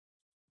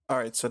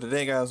Alright, so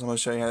today guys I'm going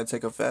to show you how to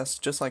take a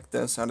vest just like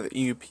this out of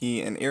the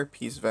EUP and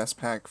earpiece vest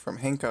pack from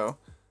Henko,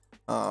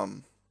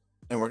 and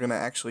we're going to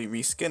actually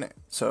reskin it.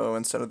 So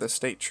instead of the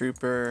State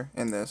Trooper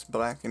in this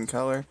black in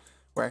color,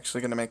 we're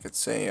actually going to make it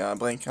say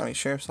Blaine County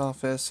Sheriff's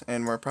Office,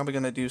 and we're probably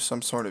going to do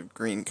some sort of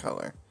green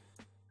color.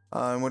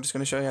 And we're just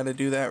going to show you how to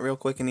do that real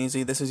quick and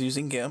easy. This is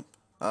using GIMP,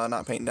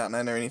 not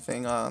Paint.net or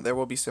anything. There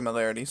will be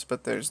similarities,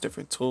 but there's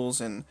different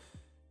tools and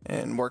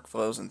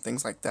workflows and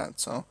things like that,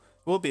 so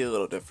it will be a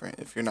little different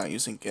if you're not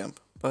using GIMP.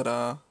 But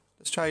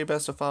just try your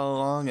best to follow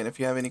along, and if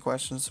you have any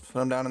questions, put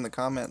them down in the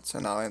comments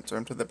and I'll answer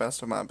them to the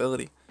best of my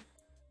ability.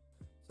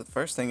 So the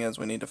first thing is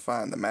we need to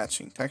find the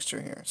matching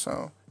texture here.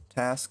 So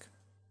task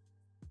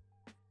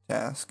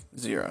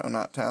 0,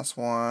 not task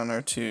 1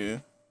 or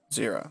 2,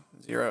 0,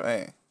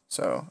 0A.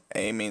 So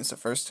A means the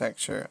first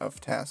texture of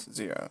task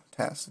 0.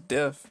 Task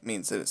diff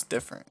means that it's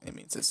different. It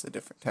means it's the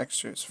different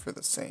textures for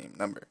the same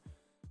number.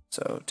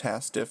 So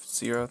task diff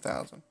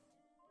 0,000.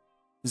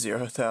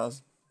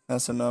 0,000.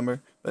 That's a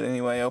number. But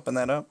anyway, open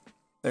that up.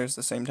 There's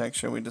the same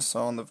texture we just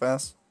saw on the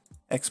vest.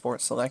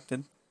 Export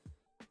selected.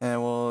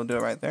 And we'll do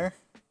it right there.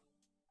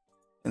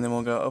 And then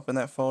we'll go open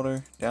that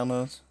folder,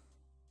 downloads,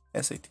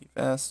 SAT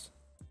vest.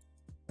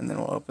 And then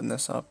we'll open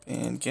this up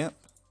in GIMP.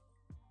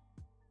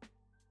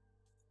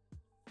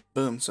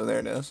 Boom, so there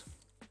it is.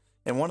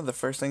 And one of the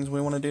first things we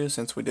want to do,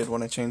 since we did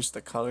want to change the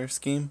color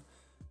scheme,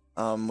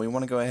 we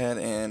want to go ahead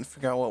and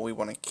figure out what we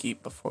want to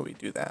keep before we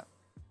do that.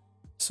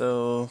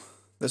 So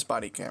this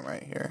body cam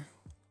right here,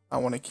 I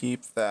want to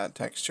keep that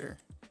texture.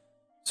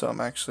 So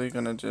I'm actually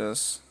going to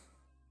just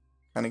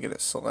kind of get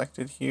it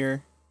selected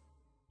here.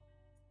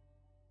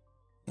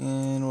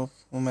 And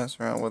we'll mess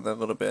around with it a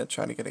little bit,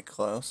 try to get it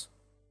close.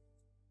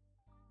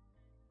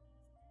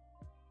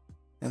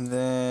 And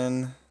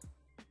then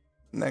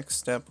next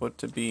step would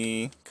to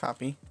be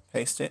copy,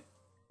 paste it.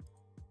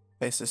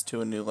 Paste this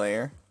to a new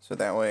layer, so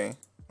that way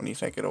when you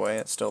take it away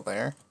it's still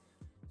there.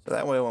 So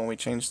that way when we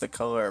change the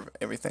color of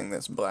everything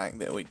that's black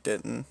that we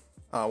didn't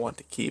want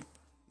to keep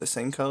the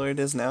same color it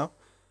is now,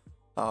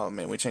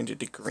 and we change it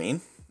to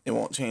green, it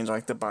won't change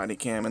like the body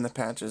cam and the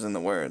patches and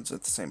the words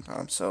at the same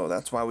time. So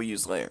that's why we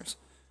use layers.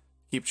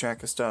 Keep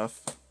track of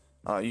stuff.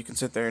 You can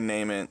sit there and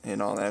name it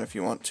and all that if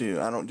you want to.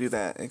 I don't do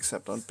that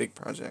except on big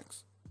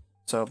projects.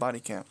 So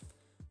body cam.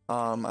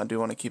 I do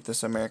want to keep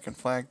this American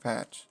flag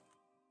patch.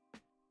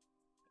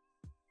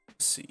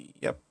 Let's see,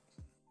 yep.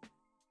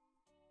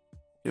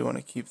 Do want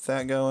to keep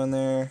that going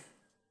there.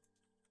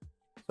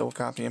 So we'll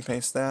copy and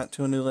paste that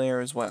to a new layer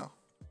as well.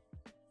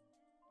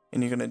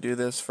 And you're going to do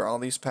this for all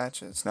these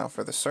patches. Now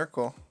for the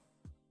circle,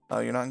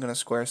 you're not going to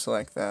square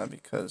select that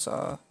because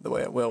the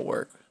way it will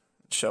work,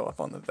 show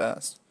up on the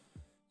vest.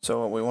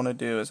 So what we want to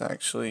do is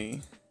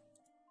actually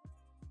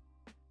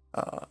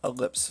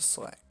ellipse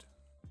select.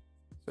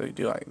 So you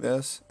do like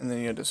this, and then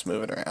you just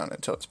move it around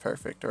until it's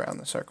perfect around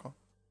the circle.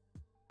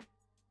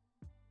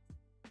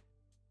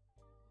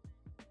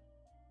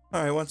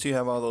 Alright, once you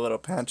have all the little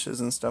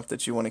patches and stuff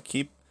that you want to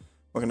keep,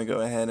 we're going to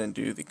go ahead and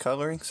do the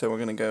coloring. So we're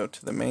going to go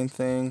to the main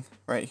thing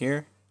right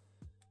here.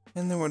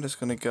 And then we're just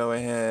going to go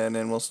ahead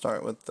and we'll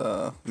start with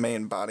the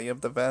main body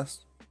of the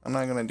vest. I'm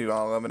not going to do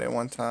all of it at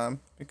one time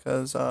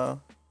because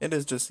it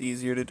is just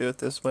easier to do it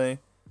this way.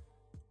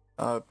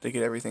 To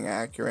get everything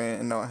accurate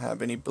and not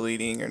have any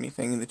bleeding or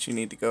anything that you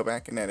need to go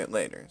back and edit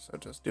later. So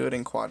just do it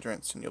in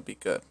quadrants and you'll be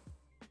good.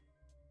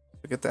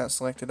 So get that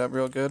selected up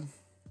real good.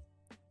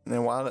 And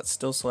then while it's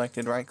still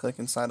selected, right click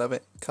inside of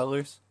it,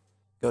 colors,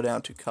 go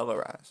down to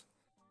colorize.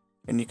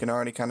 And you can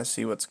already kind of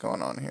see what's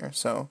going on here.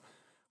 So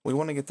we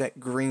want to get that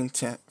green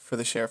tint for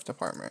the sheriff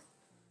department.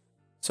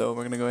 So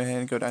we're going to go ahead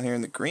and go down here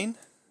in the green,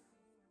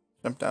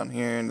 jump down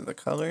here into the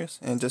colors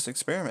and just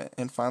experiment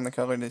and find the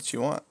color that you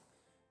want.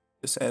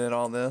 Just edit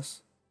all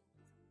this,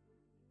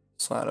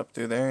 slide up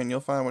through there, and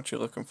you'll find what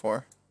you're looking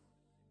for.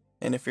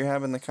 And if you're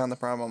having the kind of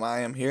problem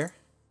I am here,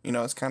 you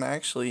know, it's kind of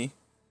actually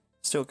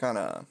still kind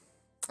of,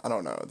 I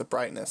don't know, the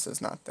brightness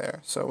is not there.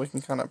 So we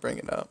can kind of bring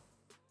it up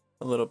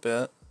a little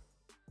bit,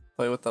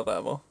 play with the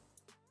level.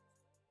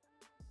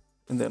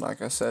 And then,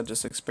 like I said,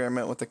 just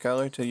experiment with the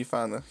color till you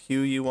find the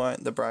hue you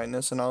want, the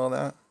brightness and all of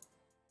that.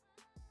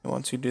 And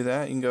once you do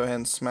that, you can go ahead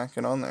and smack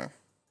it on there.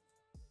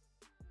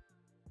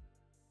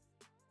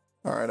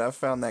 Alright, I've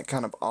found that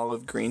kind of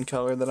olive green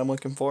color that I'm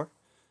looking for.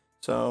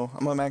 So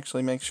I'm going to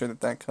actually make sure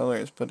that that color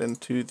is put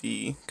into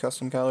the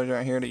custom colors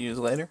right here to use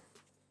later.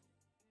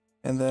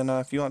 And then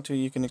if you want to,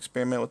 you can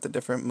experiment with the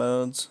different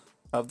modes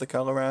of the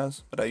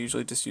Colorize, but I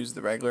usually just use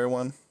the regular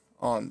one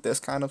on this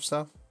kind of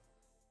stuff.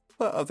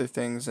 But other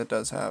things, it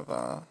does have,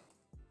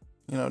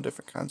 you know,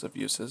 different kinds of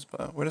uses,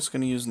 but we're just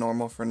going to use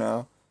normal for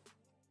now.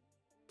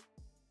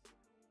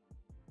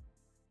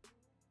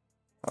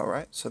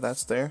 Alright, so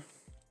that's there.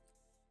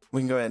 We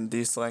can go ahead and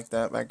deselect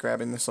that by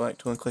grabbing the select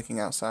tool and clicking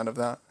outside of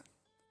that.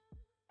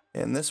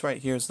 And this right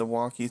here is the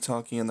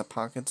walkie-talkie and the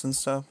pockets and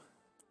stuff.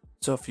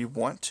 So if you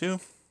want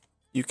to,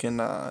 you can,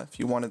 if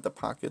you wanted the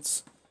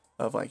pockets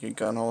of like your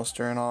gun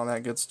holster and all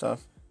that good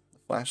stuff, the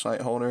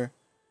flashlight holder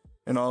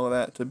and all of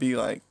that to be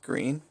like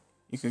green,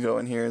 you can go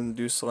in here and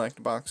do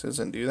select boxes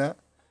and do that.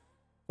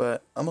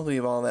 But I'm gonna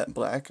leave all that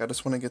black. I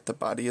just want to get the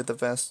body of the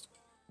vest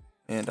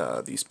and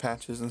these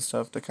patches and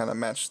stuff to kind of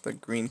match the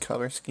green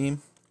color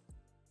scheme.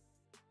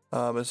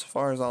 But as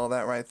far as all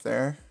that right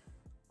there,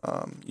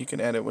 you can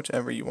edit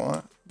whichever you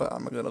want, but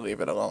I'm gonna leave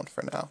it alone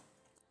for now.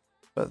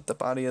 But the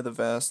body of the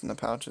vest and the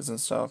pouches and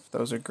stuff,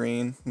 those are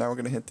green. Now we're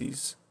gonna hit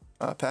these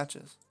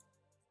patches.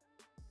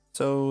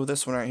 So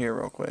this one right here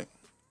real quick.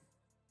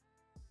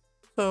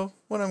 So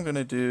what I'm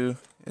gonna do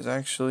is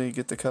actually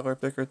get the color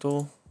picker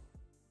tool,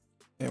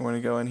 and we're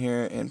gonna go in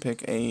here and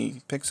pick a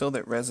pixel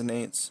that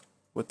resonates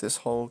with this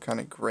whole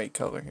kind of gray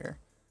color here.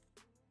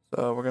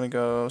 So we're gonna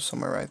go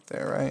somewhere right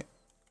there, right?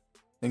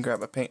 Then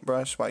grab a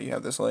paintbrush while you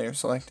have this layer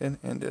selected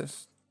and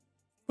just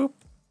boop,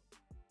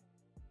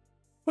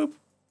 boop,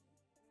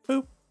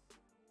 boop,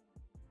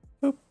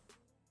 boop,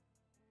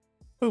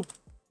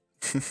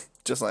 boop.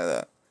 Just like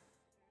that.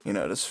 You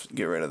know, just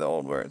get rid of the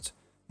old words.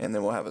 And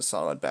then we'll have a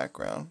solid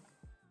background.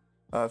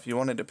 If you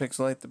wanted to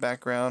pixelate the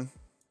background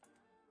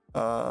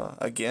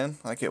again,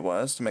 like it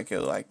was, to make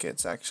it like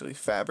it's actually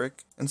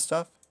fabric and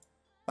stuff,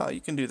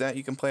 you can do that.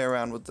 You can play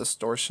around with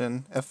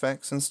distortion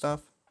effects and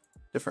stuff,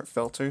 different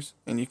filters,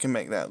 and you can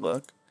make that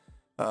look.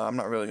 I'm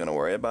not really going to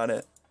worry about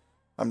it.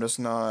 I'm just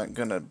not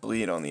going to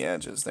bleed on the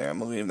edges there. I'm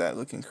going to leave that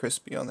looking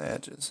crispy on the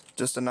edges.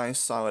 Just a nice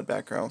solid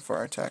background for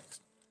our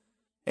text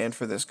and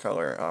for this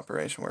color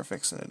operation we're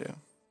fixing to do.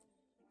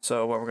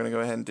 So what we're going to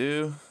go ahead and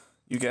do,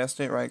 you guessed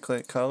it, right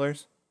click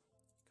colors,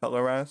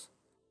 colorize,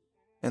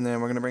 and then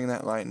we're going to bring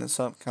that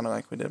lightness up kind of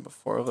like we did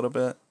before a little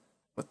bit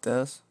with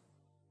this.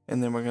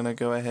 And then we're going to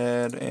go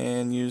ahead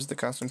and use the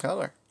custom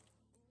color.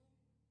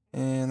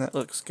 And that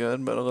looks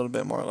good, but a little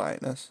bit more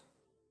lightness.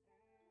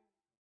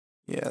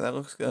 Yeah, that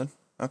looks good.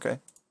 Okay.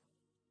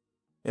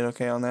 Hit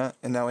okay on that.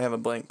 And now we have a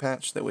blank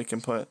patch that we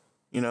can put,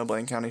 you know,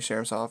 Blaine County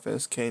Sheriff's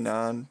Office,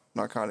 K9,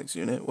 Narcotics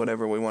Unit,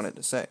 whatever we want it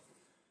to say.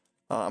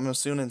 I'm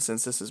assuming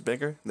since this is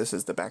bigger, this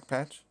is the back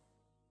patch.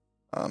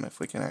 If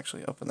we can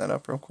actually open that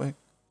up real quick.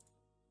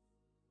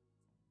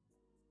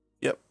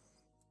 Yep.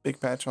 Big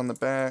patch on the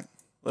back,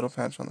 little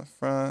patch on the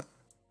front.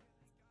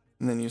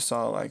 And then you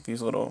saw like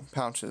these little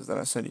pouches that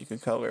I said you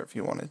could color if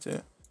you wanted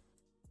to.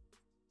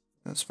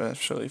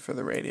 Especially for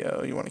the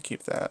radio, you want to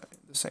keep that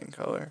the same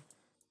color.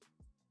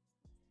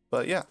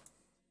 But yeah.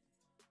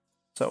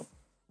 So,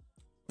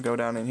 we'll go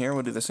down in here,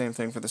 we'll do the same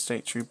thing for the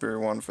State Trooper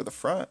one for the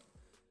front.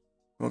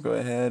 We'll go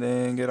ahead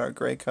and get our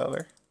gray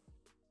color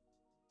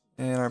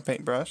and our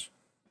paintbrush.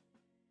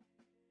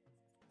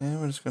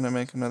 And we're just going to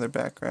make another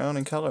background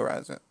and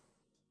colorize it.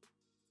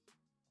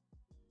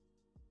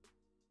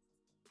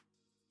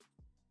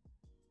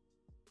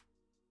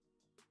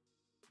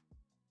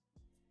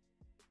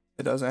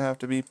 It doesn't have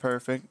to be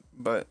perfect,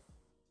 but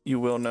you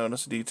will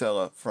notice detail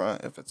up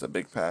front if it's a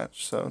big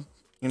patch. So,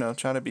 you know,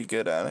 try to be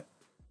good at it.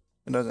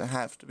 It doesn't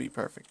have to be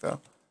perfect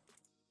though.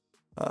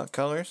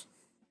 Colors,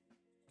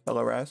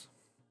 colorize.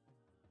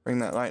 Bring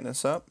that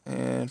lightness up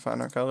and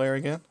find our color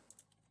again.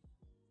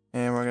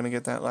 And we're going to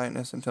get that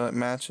lightness until it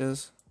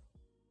matches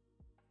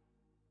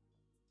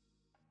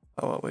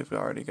what we've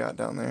already got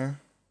down there.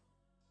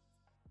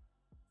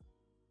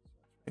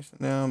 Trace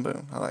it down,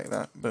 boom, I like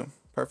that, boom,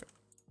 perfect.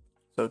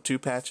 So 2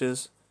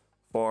 patches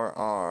for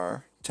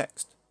our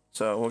text.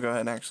 So we'll go ahead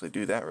and actually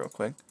do that real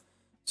quick.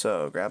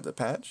 So grab the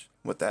patch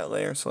with that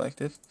layer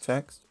selected,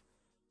 text.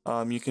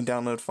 You can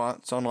download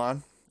fonts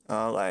online,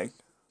 like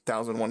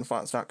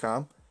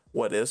 1001fonts.com.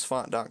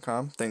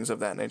 whatisfont.com, things of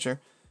that nature,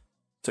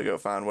 to go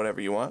find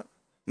whatever you want.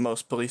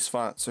 Most police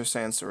fonts are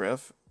sans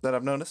serif that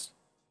I've noticed,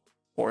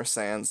 or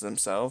sans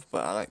themselves,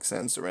 but I like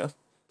sans serif,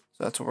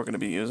 so that's what we're going to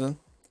be using.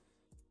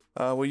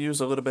 We'll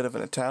use a little bit of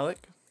an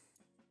italic.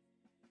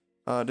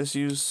 Just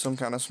use some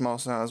kind of small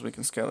size, we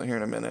can scale it here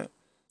in a minute.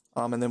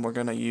 And then we're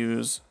going to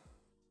use,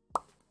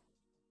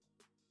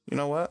 you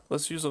know what,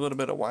 let's use a little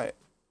bit of white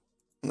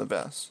on the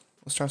vest.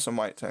 Let's try some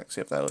white text,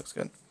 see if that looks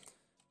good.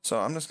 So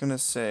I'm just going to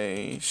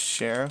say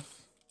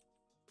sheriff,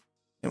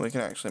 and we can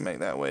actually make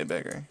that way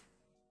bigger.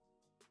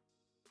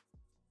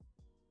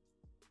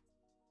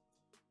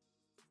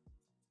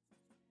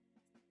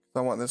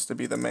 I want this to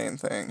be the main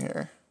thing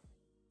here.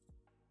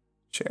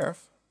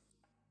 Sheriff.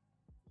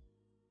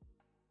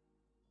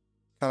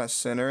 Kind of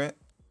center it.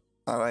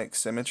 I like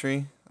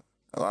symmetry.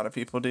 A lot of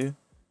people do.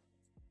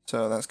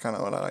 So that's kind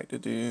of what I like to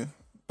do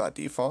by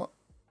default.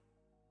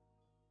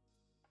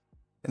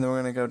 And then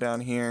we're going to go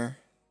down here.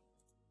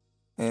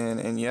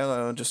 And in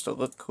yellow, just to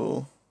look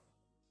cool,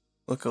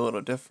 look a little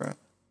different,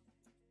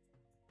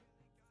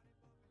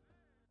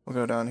 we'll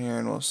go down here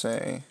and we'll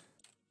say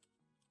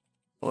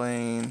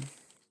Blaine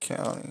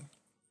County.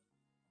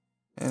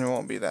 And it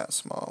won't be that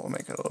small, we'll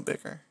make it a little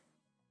bigger.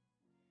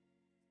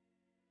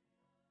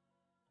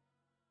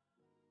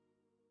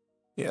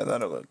 Yeah,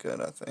 that'll look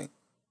good, I think.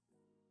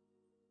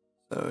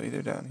 So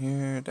either down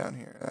here,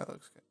 that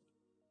looks good.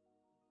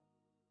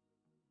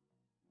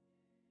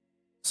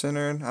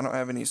 Centered. I don't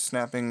have any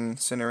snapping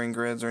centering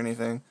grids or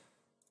anything,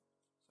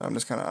 so I'm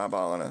just kind of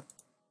eyeballing it.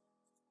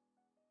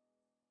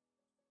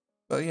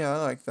 But yeah,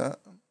 I like that.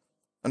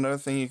 Another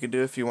thing you could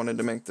do if you wanted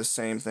to make the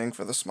same thing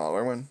for the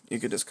smaller one, you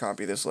could just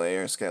copy this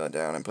layer, scale it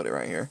down, and put it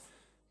right here.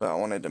 But I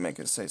wanted to make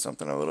it say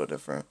something a little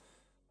different.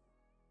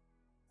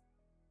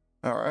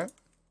 Alright.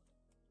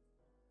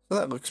 So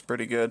that looks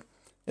pretty good.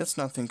 It's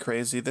nothing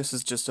crazy. This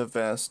is just a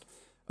vest.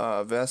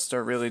 Vests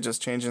are really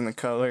just changing the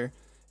color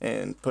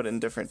and putting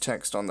different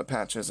text on the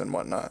patches and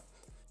whatnot.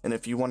 And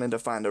if you wanted to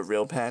find a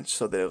real patch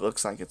so that it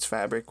looks like it's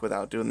fabric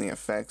without doing the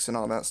effects and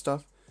all that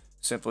stuff,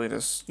 simply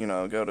just,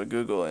 go to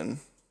Google and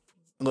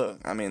look.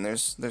 I mean,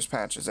 there's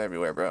patches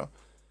everywhere, bro.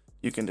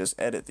 You can just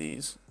edit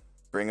these,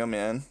 bring them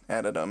in,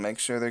 edit them, make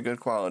sure they're good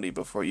quality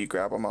before you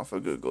grab them off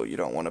of Google. You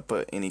don't want to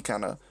put any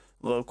kind of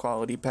low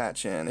quality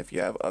patch in if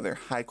you have other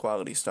high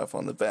quality stuff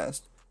on the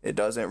vest. It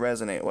doesn't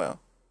resonate well.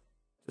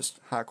 Just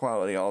high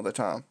quality all the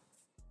time.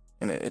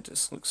 And it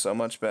just looks so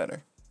much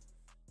better.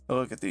 But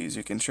look at these.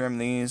 You can trim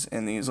these,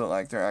 and these look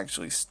like they're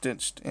actually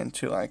stitched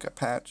into like a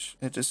patch.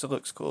 It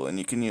looks cool, and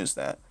you can use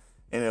that.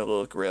 And it'll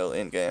look real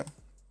in game.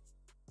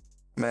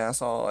 I mean,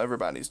 that's all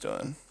everybody's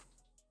doing.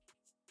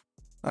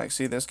 Like,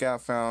 see, this guy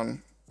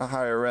found a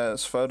higher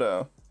res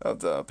photo of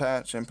the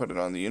patch and put it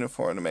on the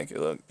uniform to make it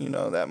look,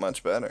 that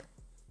much better.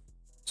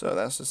 So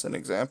that's just an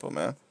example,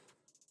 man.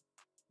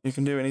 You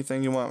can do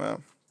anything you want,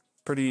 man.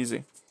 Pretty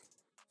easy.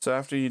 So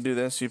after you do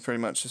this, you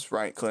pretty much just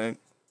right click,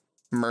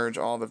 merge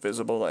all the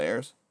visible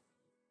layers,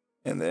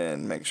 and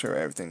then make sure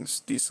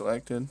everything's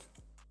deselected.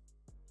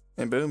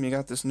 And boom, you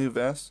got this new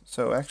vest.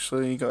 So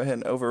actually go ahead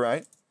and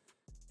overwrite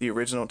the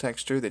original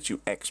texture that you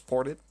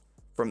exported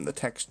from the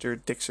texture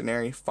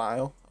dictionary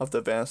file of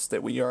the vest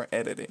that we are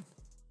editing.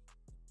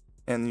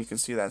 And you can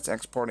see that's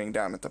exporting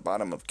down at the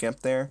bottom of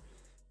GIMP there.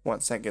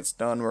 Once that gets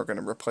done, we're going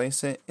to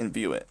replace it and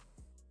view it.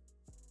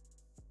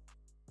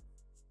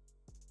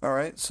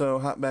 Alright, so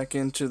hop back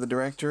into the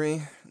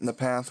directory, the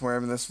path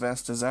wherever this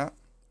vest is at.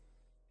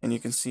 And you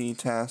can see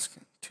task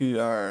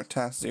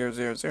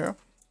 000,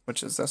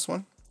 which is this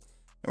one.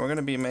 And we're going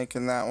to be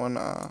making that one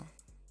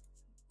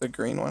the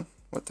green one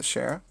with the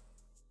sheriff.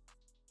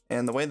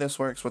 And the way this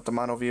works with the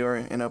model viewer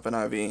in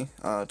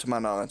OpenIV, to my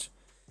knowledge,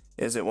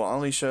 is it will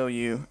only show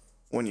you,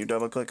 when you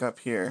double click up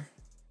here,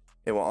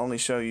 it will only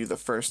show you the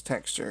first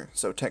texture.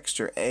 So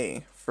texture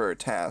A for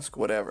task,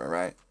 whatever,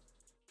 right?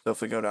 So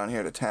if we go down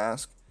here to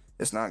task,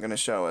 it's not going to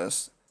show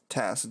us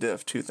task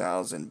diff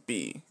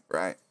 2000B,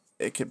 right?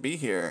 It could be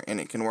here and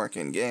it can work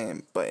in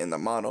game, but in the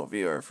model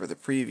viewer for the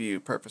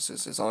preview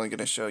purposes, it's only going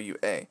to show you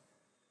A,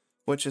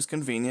 which is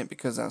convenient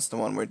because that's the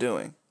one we're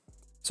doing.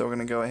 So we're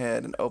going to go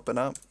ahead and open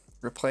up,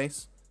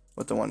 replace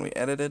with the one we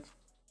edited,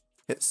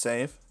 hit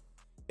save.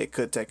 It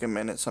could take a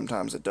minute,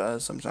 sometimes it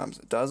does, sometimes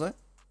it doesn't.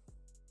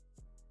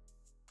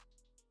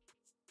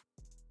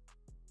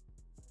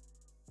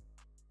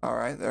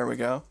 Alright, there we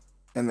go.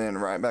 And then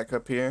right back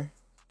up here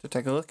to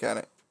take a look at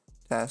it.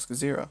 Task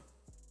 0.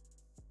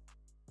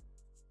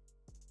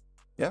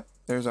 Yep,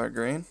 there's our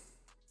green.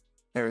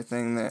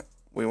 Everything that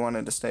we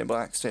wanted to stay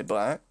black stayed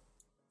black,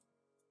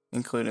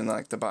 including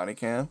like the body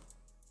cam,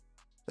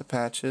 the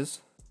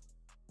patches.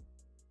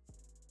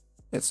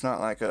 It's not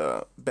like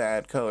a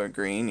bad color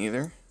green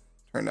either.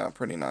 Turned out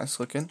pretty nice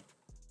looking.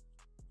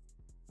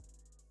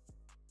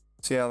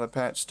 See how the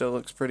patch still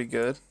looks pretty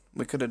good?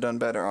 We could have done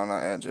better on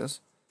our edges.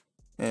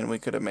 And we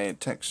could have made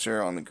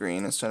texture on the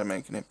green instead of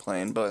making it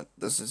plain, but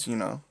this is,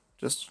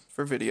 just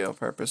for video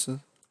purposes.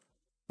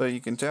 But you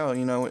can tell,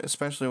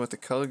 especially with the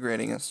color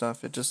grading and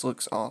stuff, it just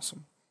looks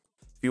awesome.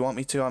 If you want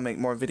me to, I'll make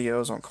more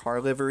videos on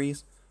car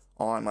liveries,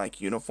 on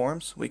like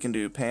uniforms. We can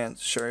do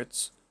pants,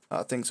 shirts,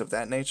 things of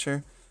that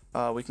nature.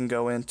 We can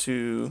go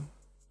into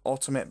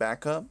ultimate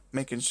backup,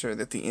 making sure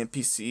that the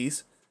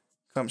NPCs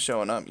come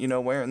showing up,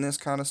 wearing this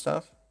kind of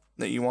stuff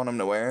that you want them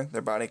to wear,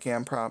 their body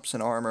cam props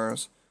and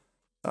armors.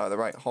 The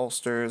right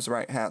holsters, the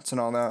right hats, and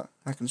all that.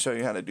 I can show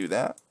you how to do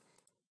that.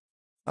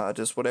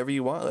 Just whatever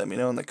you want, let me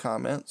know in the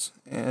comments.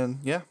 And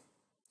yeah,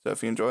 so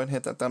if you enjoyed,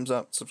 hit that thumbs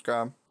up,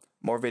 subscribe.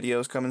 More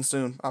videos coming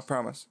soon, I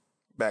promise.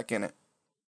 Back in it.